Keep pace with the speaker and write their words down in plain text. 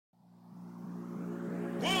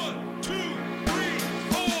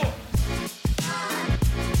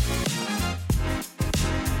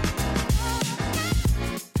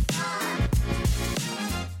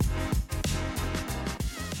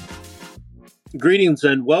Greetings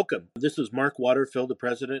and welcome. This is Mark Waterfield, the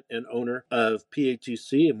president and owner of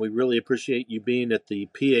PATC, and we really appreciate you being at the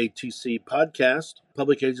PATC podcast.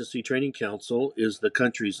 Public Agency Training Council is the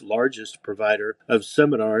country's largest provider of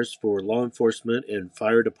seminars for law enforcement and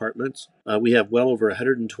fire departments. We have well over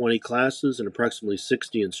 120 classes and approximately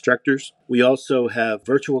 60 instructors. We also have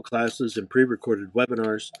virtual classes and pre-recorded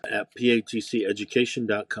webinars at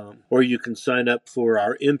patceducation.com, or you can sign up for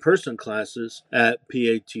our in-person classes at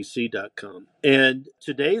patc.com. And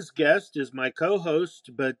today's guest is my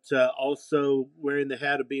co-host, but also wearing the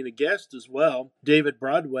hat of being a guest as well, David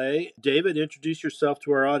Broadway. David, introduce yourself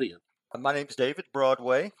to our audience. My name is David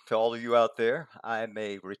Broadway. To all of you out there, I'm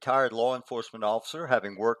a retired law enforcement officer,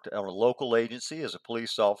 having worked on a local agency as a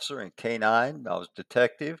police officer in K-9. I was a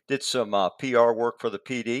detective, did some PR work for the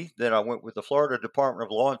PD. Then I went with the Florida Department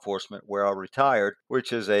of Law Enforcement, where I retired,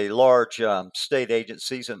 which is a large state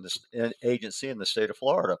agency in the state of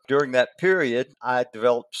Florida. During that period, I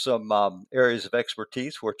developed some areas of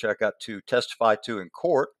expertise, which I got to testify to in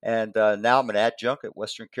court. And now I'm an adjunct at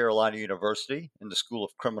Western Carolina University in the School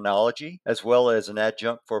of Criminology, as well as an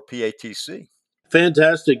adjunct for PATC.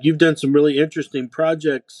 Fantastic. You've done some really interesting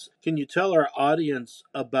projects. Can you tell our audience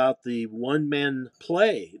about the one-man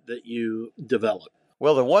play that you developed?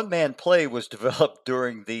 Well, the one-man play was developed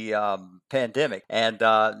during the pandemic, and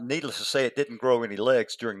needless to say, it didn't grow any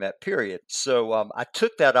legs during that period. So I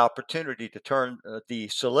took that opportunity to turn the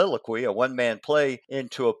soliloquy, a one-man play,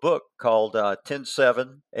 into a book called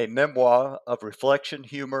 10-7, a memoir of reflection,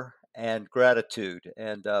 humor, and gratitude.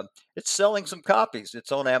 And it's selling some copies.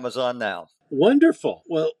 It's on Amazon now. Wonderful.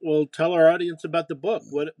 Well, tell our audience about the book.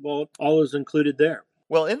 What all is included there?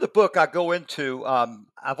 Well, in the book, I go into,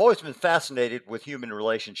 I've always been fascinated with human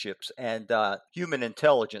relationships and human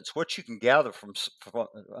intelligence, what you can gather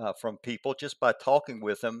from people just by talking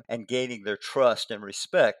with them and gaining their trust and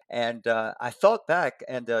respect. And I thought back,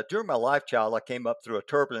 and during my life, child, I came up through a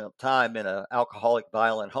turbulent time in an alcoholic,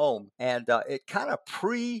 violent home, and it kind of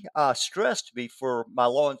stressed me for my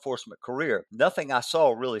law enforcement career. Nothing I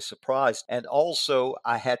saw really surprised. And also,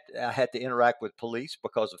 I had to interact with police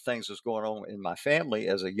because of things that was going on in my family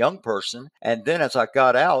as a young person. And then as I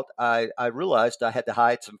got out, I realized I had to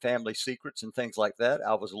hide some family secrets and things like that.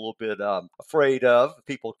 I was a little bit afraid of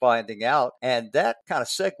people finding out. And that kind of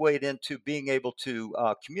segued into being able to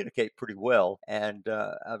communicate pretty well. And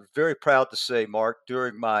I'm very proud to say, Mark,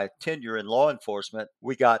 during my tenure in law enforcement,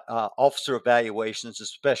 we got officer evaluations and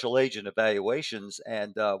special agent evaluations.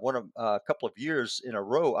 And a couple of years in a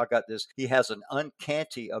row, I got this. He has an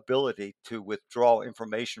uncanny ability to withdraw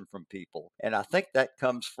information from people. And I think that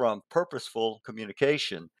comes from purposeful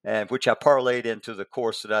communication, and which I parlayed into the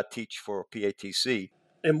course that I teach for PATC.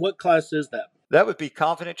 And what class is that? That would be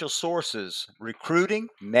confidential sources, recruiting,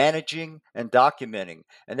 managing, and documenting.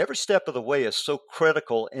 And every step of the way is so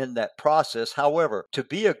critical in that process. However, to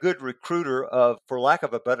be a good recruiter of, for lack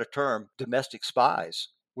of a better term, domestic spies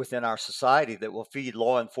within our society that will feed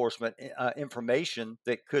law enforcement information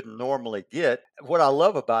that couldn't normally get. What I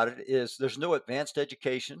love about it is there's no advanced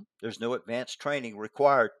education, there's no advanced training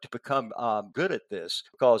required to become good at this.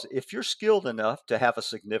 Because if you're skilled enough to have a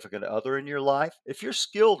significant other in your life, if you're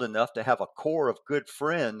skilled enough to have a core of good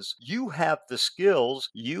friends, you have the skills,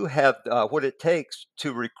 you have what it takes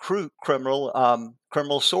to recruit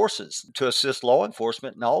criminal sources to assist law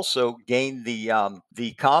enforcement and also gain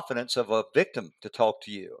the confidence of a victim to talk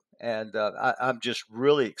to you. And I'm just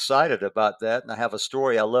really excited about that. And I have a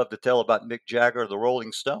story I love to tell about Mick Jagger of the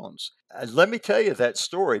Rolling Stones. Let me tell you that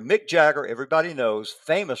story. Mick Jagger, everybody knows,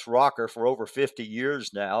 famous rocker for over 50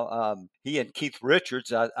 years now. He and Keith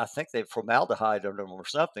Richards, I think they've formaldehyde on them or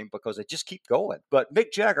something because they just keep going. But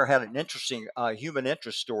Mick Jagger had an interesting human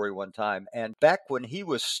interest story one time. And back when he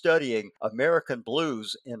was studying American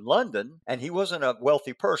blues in London, and he wasn't a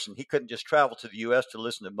wealthy person, he couldn't just travel to the U.S. to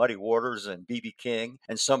listen to Muddy Waters and B.B. King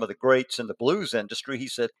and some of the greats in the blues industry. He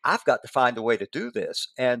said, I've got to find a way to do this.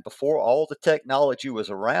 And before all the technology was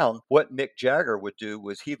around, what Mick Jagger would do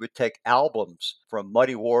was he would take albums from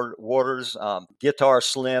Muddy Waters, Guitar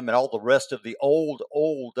Slim, and all the rest of the old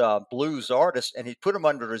blues artists, and he'd put them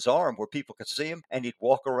under his arm where people could see him, and he'd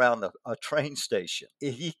walk around a train station.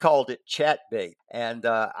 He called it chat bait, and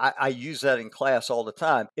I use that in class all the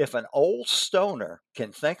time. If an old stoner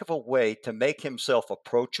can think of a way to make himself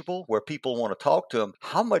approachable where people want to talk to him,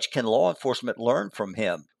 how much much can law enforcement learn from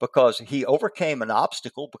him? Because he overcame an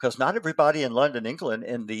obstacle, because not everybody in London, England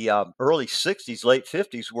in the early 60s, late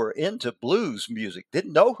 50s were into blues music,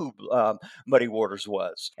 didn't know who Muddy Waters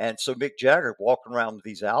was. And so Mick Jagger walking around with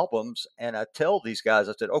these albums, and I tell these guys,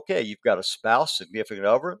 I said, okay, you've got a spouse, significant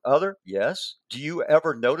other? Yes. Do you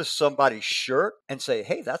ever notice somebody's shirt and say,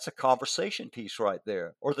 hey, that's a conversation piece right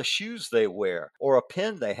there? Or the shoes they wear, or a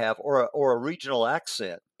pen they have, or a regional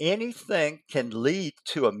accent? Anything can lead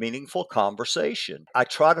to a meaningful conversation. I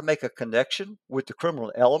try to make a connection with the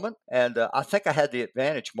criminal element. And I think I had the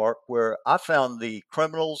advantage, Mark, where I found the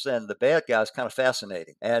criminals and the bad guys kind of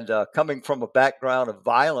fascinating. And coming from a background of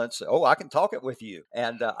violence, oh, I can talk it with you.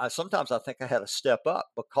 And sometimes I think I had to step up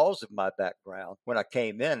because of my background. When I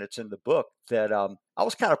came in, it's in the book, that I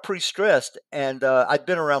was kind of pre-stressed, and I'd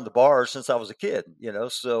been around the bars since I was a kid,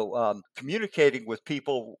 so communicating with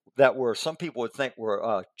people that were, some people would think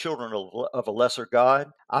were children of a lesser God.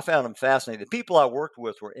 I found them fascinating. The people I worked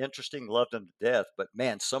with were interesting, loved them to death, but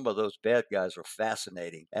man, some of those bad guys were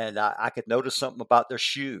fascinating. And I could notice something about their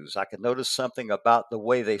shoes. I could notice something about the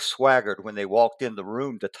way they swaggered when they walked in the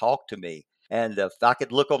room to talk to me. And if I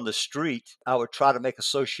could look on the street, I would try to make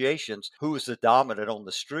associations. Who is the dominant on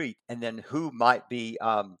the street, and then who might be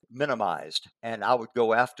minimized? And I would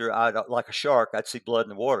go after, like a shark, I'd see blood in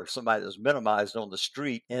the water, somebody that was minimized on the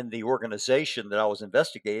street in the organization that I was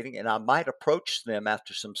investigating. And I might approach them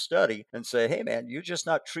after some study and say, hey, man, you're just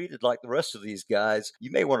not treated like the rest of these guys.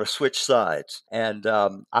 You may want to switch sides. And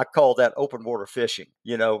I call that open water fishing.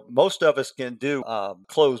 Most of us can do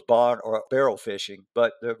closed bond or barrel fishing,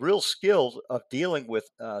 but the real skills of dealing with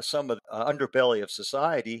some of the underbelly of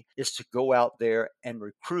society is to go out there and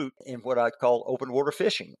recruit in what I call open water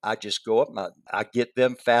fishing. I just go up, I get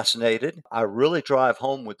them fascinated. I really drive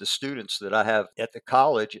home with the students that I have at the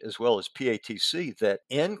college as well as PATC that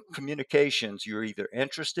in communications, you're either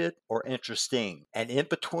interested or interesting. And in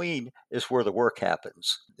between is where the work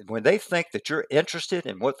happens. When they think that you're interested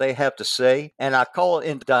in what they have to say, and I call it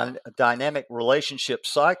in dynamic relationship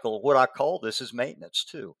cycle, what I call this is maintenance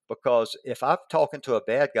too, because if I'm talking to a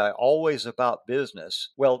bad guy always about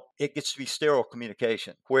business, well, it gets to be sterile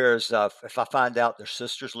communication. Whereas if I find out their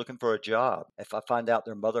sister's looking for a job, if I find out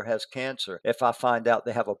their mother has cancer, if I find out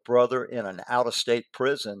they have a brother in an out-of-state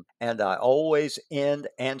prison, and I always end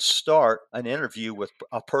and start an interview with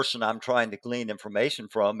a person I'm trying to glean information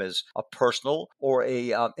from is a personal or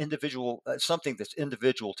a individual, something that's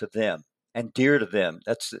individual to them and dear to them.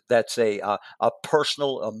 That's a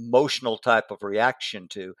personal, emotional type of reaction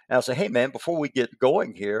to. And I'll say, hey, man, before we get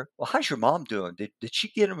going here, well, how's your mom doing? Did she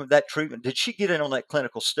get in that treatment? Did she get in on that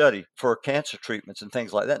clinical study for cancer treatments and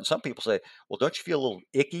things like that? And some people say, well, don't you feel a little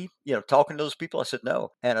icky, talking to those people? I said,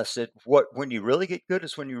 no. And I said, when you really get good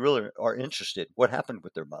is when you really are interested. What happened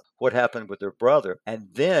with their mother? What happened with their brother? And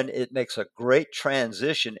then it makes a great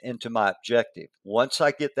transition into my objective. Once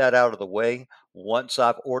I get that out of the way, once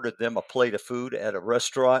I've ordered them a plate of food at a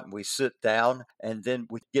restaurant and we sit down, and then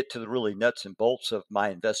we get to the really nuts and bolts of my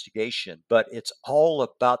investigation. But it's all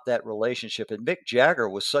about that relationship. And Mick Jagger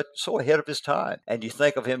was so ahead of his time. And you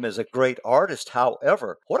think of him as a great artist.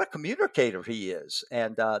 However, what a communicator he is.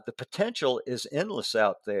 And the potential is endless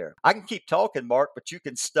out there. I can keep talking, Mark, but you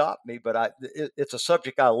can stop me. But it's a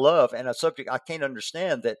subject I love, and a subject I can't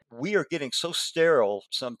understand, that we are getting so sterile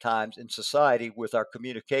sometimes in society with our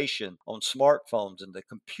communication on smartphones and the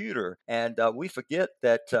computer. And we forget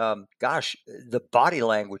that, the body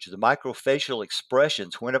language, the microfacial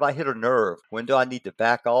expressions, when have I hit a nerve? When do I need to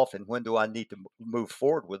back off? And when do I need to move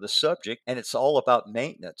forward with the subject? And it's all about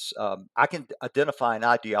maintenance. I can identify an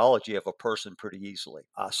ideology of a person pretty easily.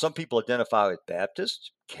 Some people identify with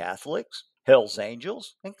Baptists, Catholics, Hell's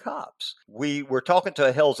Angels, and cops. We were talking to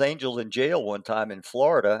a Hell's Angel in jail one time in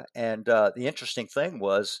Florida, and the interesting thing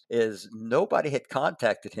is nobody had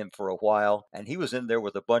contacted him for a while, and he was in there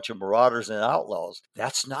with a bunch of marauders and outlaws.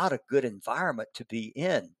 That's not a good environment to be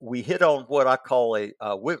in. We hit on what I call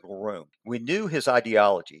a wiggle room. We knew his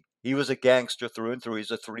ideology. He was a gangster through and through.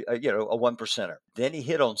 He's a one percenter. Then he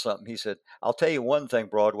hit on something. He said, I'll tell you one thing,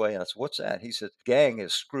 Broadway. And I said, what's that? He said, gang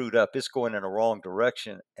is screwed up. It's going in the wrong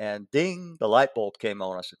direction. And ding, the light bulb came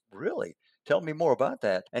on. I said, really? Tell me more about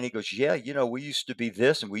that. And he goes, yeah, we used to be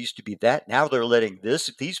this and we used to be that. Now they're letting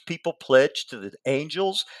these people pledge to the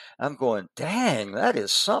angels. I'm going, dang, that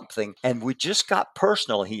is something. And we just got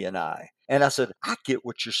personal, he and I. And I said, I get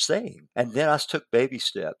what you're saying. And then I took baby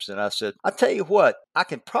steps and I said, I'll tell you what, I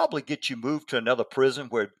can probably get you moved to another prison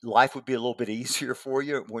where life would be a little bit easier for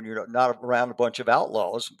you when you're not around a bunch of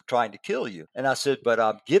outlaws trying to kill you. And I said,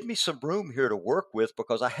 but give me some room here to work with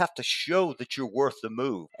because I have to show that you're worth the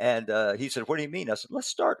move. And he said, what do you mean? I said, let's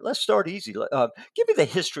start easy. Give me the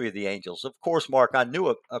history of the Angels. Of course, Mark, I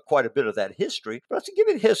knew quite a bit of that history, but I said, give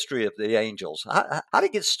me the history of the Angels. How to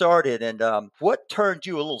get started and what turned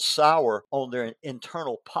you a little sour on their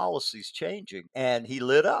internal policies changing? And he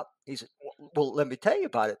lit up. He said, well, let me tell you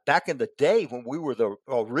about it. Back in the day when we were the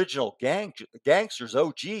original gangsters,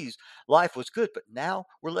 OGs, life was good. But now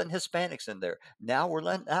we're letting Hispanics in there. Now we're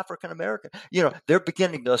letting African American. They're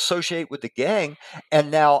beginning to associate with the gang.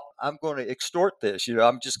 And now I'm going to extort this.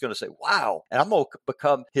 I'm just going to say, wow. And I'm going to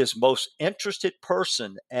become his most interested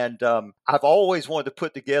person. And I've always wanted to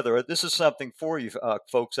put together, this is something for you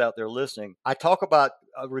folks out there listening. I talk about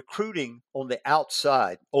recruiting on the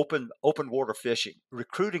outside, open water fishing.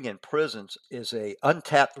 Recruiting in prisons is a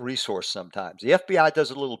untapped resource sometimes. The FBI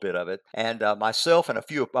does a little bit of it, and myself and a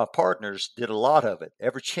few of my partners did a lot of it.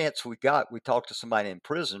 Every chance we got, we talked to somebody in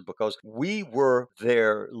prison because we were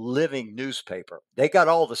their living newspaper. They got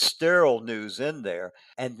all the sterile news in there,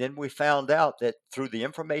 and then we found out that through the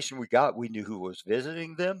information we got, we knew who was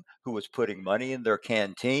visiting them, who was putting money in their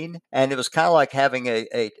canteen, and it was kind of like having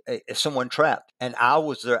a someone trapped. And I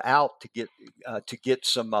was there out to get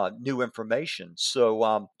some new information.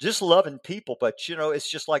 So just loving people, but it's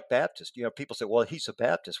just like Baptist. People say, "Well, he's a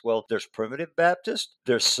Baptist." Well, there's primitive Baptist,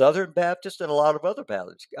 there's Southern Baptist, and a lot of other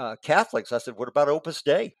Baptists. Catholics. I said, "What about Opus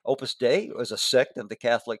Dei?" Opus Dei is a sect of the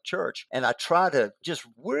Catholic Church, and I try to just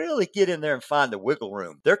really get in there and find the wiggle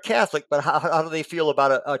room. They're Catholic, but how do they feel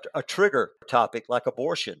about a trigger topic like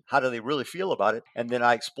abortion? How do they really feel about it? And then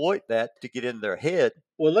I exploit that to get in their head.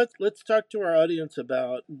 Well, let's talk to our audience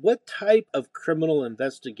about what type of criminal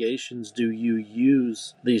investigations do you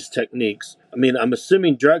use these techniques? I mean, I'm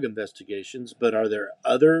assuming drug investigations, but are there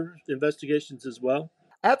other investigations as well?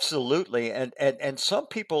 Absolutely. And some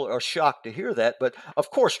people are shocked to hear that. But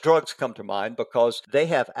of course, drugs come to mind because they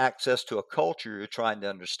have access to a culture you're trying to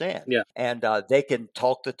understand. Yeah. And they can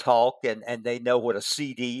talk the talk and they know what a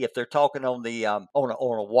CD, if they're talking on the on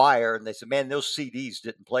a wire and they say, man, those CDs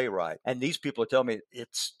didn't play right. And these people are telling me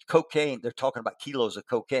it's cocaine. They're talking about kilos of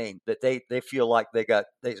cocaine that they feel like they got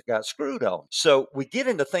screwed on. So we get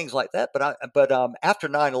into things like that. But after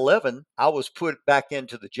 9/11, I was put back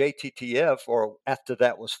into the JTTF, or after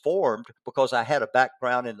that was formed, because I had a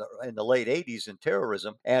background in the late 80s in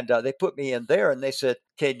terrorism, and they put me in there and they said,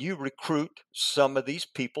 can you recruit some of these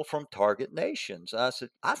people from target nations? I said,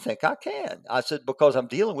 I think I can. I said, because I'm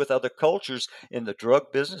dealing with other cultures in the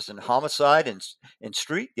drug business and homicide and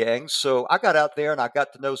street gangs. So I got out there and I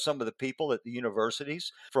got to know some of the people at the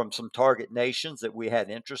universities from some target nations that we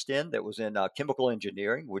had interest in, that was in chemical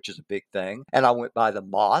engineering, which is a big thing. And I went by the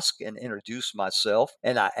mosque and introduced myself,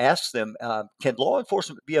 and I asked them, can law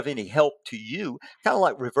enforcement be of any help to you? Kind of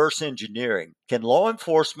like reverse engineering. Can law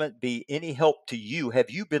enforcement be any help to you? Have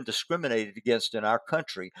you been discriminated against in our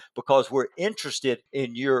country? Because we're interested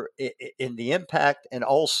in in the impact and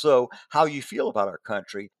also how you feel about our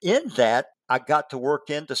country. In that, I got to work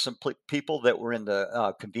into some people that were in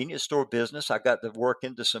the convenience store business. I got to work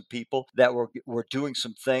into some people that were doing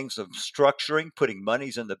some things of structuring, putting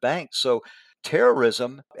monies in the bank. So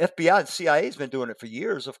terrorism, FBI and CIA has been doing it for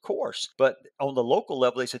years, of course. But on the local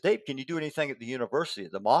level, they said, Dave, can you do anything at the university,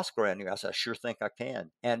 the mosque around here? I said, I sure think I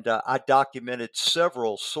can. And I documented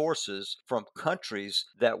several sources from countries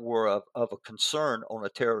that were of a concern on a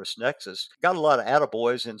terrorist nexus. Got a lot of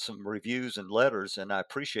attaboys and some reviews and letters, and I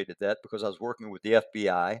appreciated that because I was working with the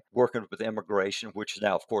FBI, working with immigration, which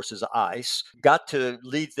now, of course, is ICE. Got to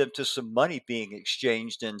lead them to some money being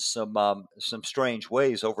exchanged in some strange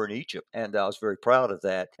ways over in Egypt. And I was very proud of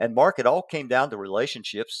that. And Mark, it all came down to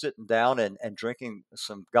relationships, sitting down and drinking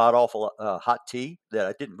some god awful hot tea that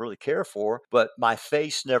I didn't really care for, but my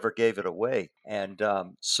face never gave it away. And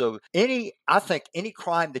so I think any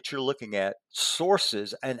crime that you're looking at,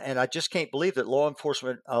 sources, and I just can't believe that law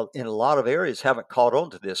enforcement in a lot of areas haven't caught on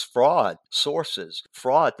to this. Fraud, sources,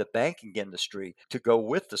 fraud, the banking industry to go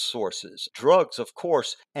with the sources, drugs, of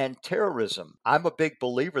course, and terrorism. I'm a big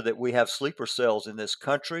believer that we have sleeper cells in this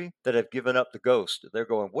country that have given up the ghost. They're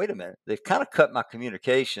going, wait a minute, they've kind of cut my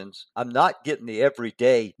communications. I'm not getting the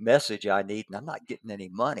everyday message I need, and I'm not getting any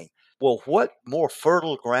money. well, what more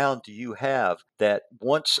fertile ground do you have that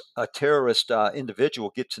once a terrorist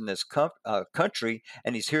individual gets in this country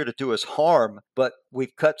and he's here to do us harm, but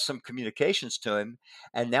we've cut some communications to him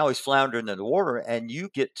and now he's floundering in the water, and you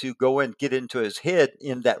get to go and get into his head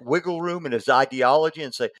in that wiggle room in his ideology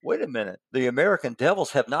and say, wait a minute, the American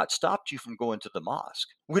devils have not stopped you from going to the mosque.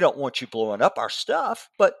 We don't want you blowing up our stuff,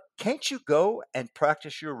 but can't you go and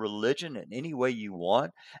practice your religion in any way you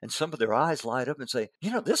want? And some of their eyes light up and say,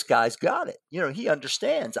 this guy's got it. He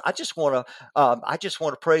understands. I just want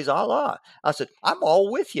to praise Allah. I said, I'm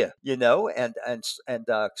all with you, and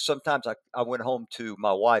sometimes I went home to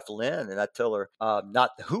my wife, Lynn, and I tell her,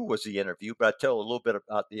 not who was the interview, but I tell her a little bit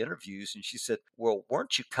about the interviews. And she said, well,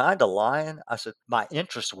 weren't you kind of lying? I said, my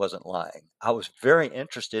interest wasn't lying. I was very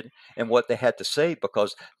interested in what they had to say,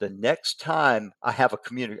 because the next time I have a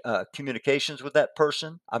communications with that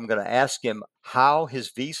person, I'm going to ask him how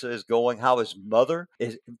his visa is going, how his mother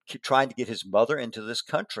is trying to get his mother into this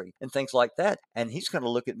country and things like that. And he's going to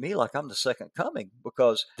look at me like I'm the second coming,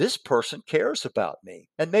 because this person cares about me.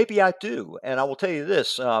 And maybe I do. And I will tell you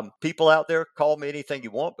this, people out there, call me anything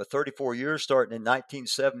you want, but 34 years starting in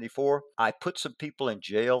 1974, I put some people in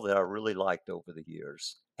jail that I really liked over the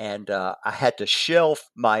years. And I had to shelf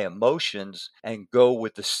my emotions and go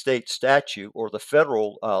with the state statute or the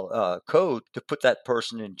federal code to put that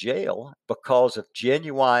person in jail because of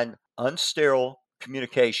genuine, unsterile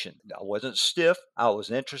communication. I wasn't stiff. I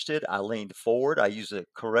was interested. I leaned forward. I used the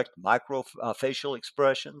correct facial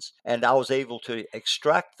expressions, and I was able to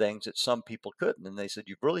extract things that some people couldn't. And they said,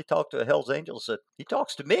 "You've really talked to a Hell's Angel?" I said, "He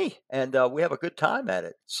talks to me," and we have a good time at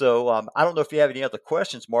it. So I don't know if you have any other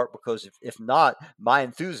questions, Mark, because if not, my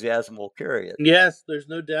enthusiasm will carry it. Yes, there's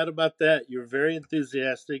no doubt about that. You're very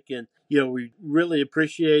enthusiastic, and we really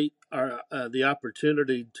appreciate the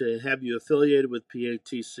opportunity to have you affiliated with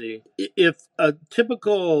PATC. If a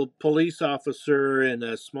typical police officer in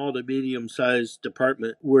a small to medium-sized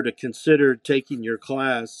department were to consider taking your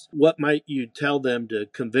class, what might you tell them to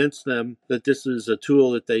convince them that this is a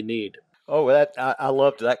tool that they need? Oh, I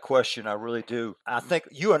loved that question. I really do. I think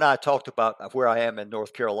you and I talked about where I am in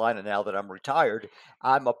North Carolina now that I'm retired.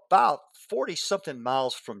 I'm about 40 something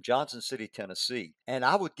miles from Johnson City, Tennessee. And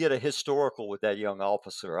I would get a historical with that young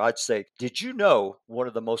officer. I'd say, did you know one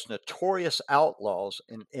of the most notorious outlaws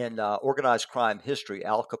in organized crime history,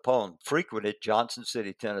 Al Capone, frequented Johnson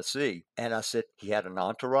City, Tennessee? And I said, he had an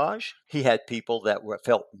entourage. He had people that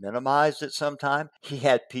felt minimized at some time. He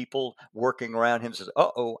had people working around him and says,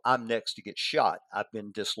 uh-oh, I'm next to get shot. I've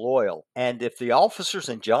been disloyal. And if the officers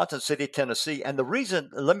in Johnson City, Tennessee, and the reason,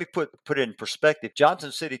 let me put it in perspective,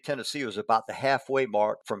 Johnson City, Tennessee was about the halfway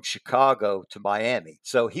mark from Chicago to Miami.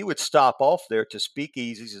 So he would stop off there to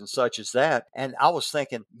speakeasies and such as that. And I was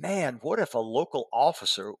thinking, man, what if a local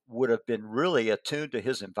officer would have been really attuned to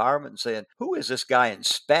his environment and saying, who is this guy in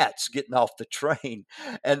spats getting off the train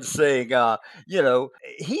and saying,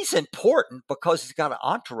 he's important because he's got an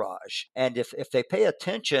entourage. And if they pay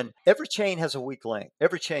attention, every chain has a weak link.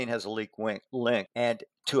 Every chain has a weak link. And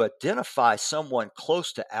to identify someone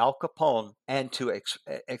close to Al Capone and to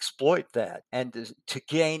exploit that and to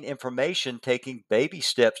gain information, taking baby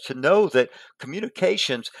steps to know that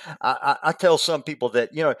communications, I tell some people that,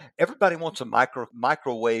 everybody wants a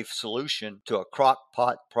microwave solution to a crock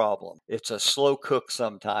pot problem. It's a slow cook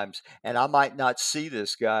sometimes, and I might not see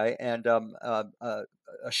this guy. And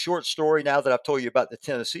a short story now that I've told you about the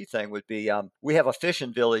Tennessee thing would be, we have a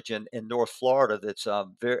fishing village in North Florida that's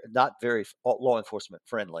not very law enforcement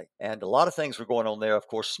friendly. And a lot of things were going on there, of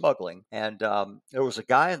course, smuggling. And there was a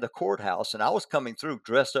guy in the courthouse, and I was coming through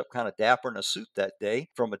dressed up kind of dapper in a suit that day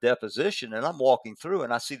from a deposition. And I'm walking through,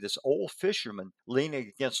 and I see this old fisherman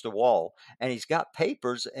leaning against a wall, and he's got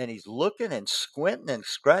papers, and he's looking and squinting and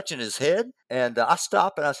scratching his head. And I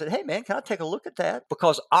stopped and I said, "Hey, man, can I take a look at that?"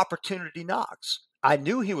 Because opportunity knocks. I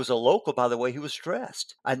knew he was a local by the way he was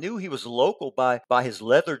dressed. I knew he was local by his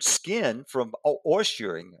leathered skin from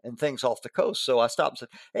oystering and things off the coast. So I stopped and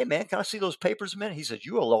said, "Hey, man, can I see those papers a minute?" He said,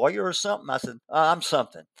 "You a lawyer or something?" I said, "I'm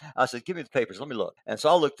something." I said, "Give me the papers. Let me look." And so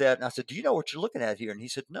I looked at it and I said, "Do you know what you're looking at here?" And he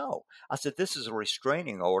said, "No." I said, "This is a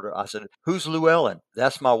restraining order." I said, "Who's Llewellyn?"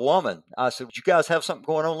 "That's my woman." I said, "Did you guys have something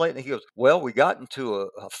going on lately?" He goes, "Well, we got into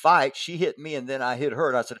a fight. She hit me and then I hit her."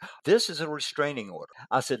 And I said, "This is a restraining order."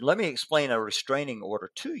 I said, "Let me explain a restraining restraining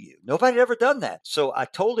order to you. Nobody had ever done that. So I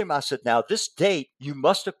told him, I said, now this date, you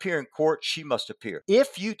must appear in court. She must appear.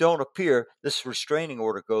 If you don't appear, this restraining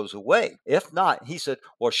order goes away. If not, he said,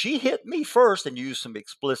 well, she hit me first, and used some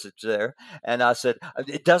explicits there. And I said,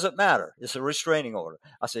 it doesn't matter. It's a restraining order.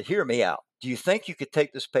 I said, hear me out. Do you think you could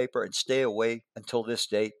take this paper and stay away until this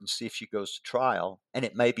date and see if she goes to trial? And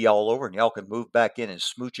it may be all over and y'all can move back in and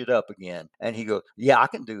smooch it up again. And he goes, yeah, I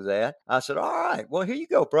can do that. I said, all right, well, here you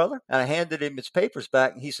go, brother. And I handed him his papers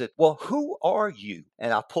back. And he said, well, who are you?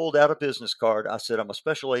 And I pulled out a business card. I said, I'm a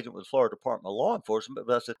special agent with the Florida Department of Law Enforcement.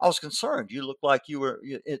 But I said, I was concerned. You look like you were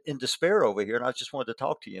in despair over here. And I just wanted to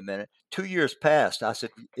talk to you a minute. 2 years passed. I said,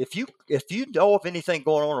 if you know of anything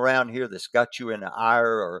going on around here that's got you in an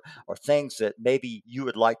ire or things that maybe you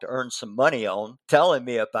would like to earn some money on telling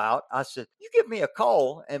me about, I said, you give me a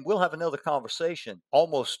call and we'll have another conversation.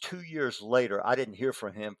 Almost 2 years later, I didn't hear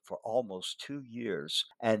from him for almost 2 years.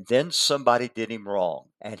 And then somebody did him wrong.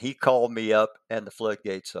 And he called me up and the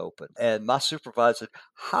floodgates opened. And my supervisor said,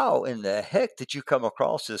 how in the heck did you come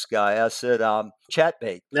across this guy? I said, chat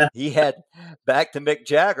bait. Yeah. He had, back to Mick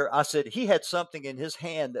Jagger, I said, he had something in his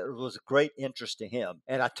hand that was of great interest to him.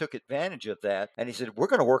 And I took advantage of that. And he said, we're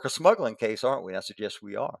going to work a smuggling case, aren't we? I said, yes,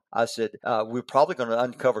 we are. I said, we're probably going to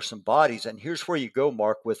uncover some bodies. And here's where you go,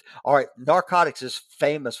 Mark, with, all right, narcotics is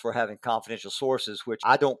famous for having confidential sources, which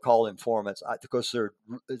I don't call informants because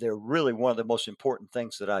they're really one of the most important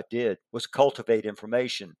things that I did was cultivate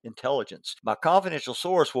information, intelligence. My confidential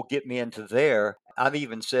source will get me into there. I've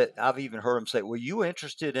even heard him say, "Were you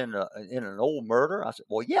interested in an old murder?" I said,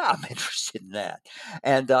 "Well, yeah, I'm interested in that."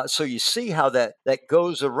 And so you see how that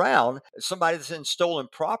goes around. Somebody that's in stolen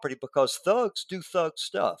property, because thugs do thug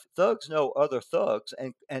stuff. Thugs know other thugs,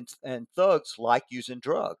 and thugs like using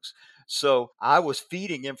drugs. So I was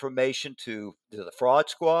feeding information to the fraud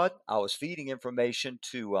squad. I was feeding information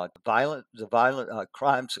to the violent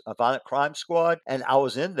crime squad, and I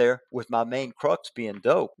was in there with my main crux being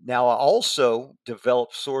dope. Now I also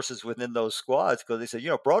developed sources within those squads because they said,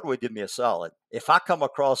 Broadway did me a solid. If I come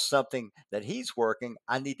across something that he's working,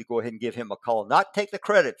 I need to go ahead and give him a call. Not take the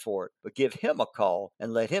credit for it, but give him a call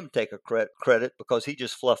and let him take a credit because he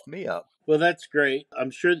just fluffed me up. Well, that's great.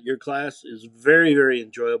 I'm sure that your class is very, very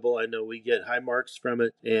enjoyable. I know we get high marks from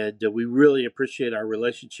it, and we really appreciate our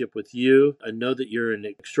relationship with you. I know that you're an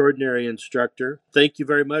extraordinary instructor. Thank you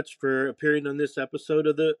very much for appearing on this episode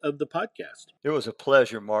of the podcast. It was a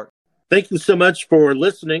pleasure, Mark. Thank you so much for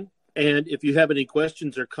listening. And if you have any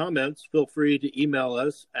questions or comments, feel free to email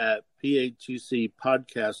us at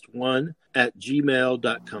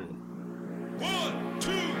ph2cpodcast1@gmail.com.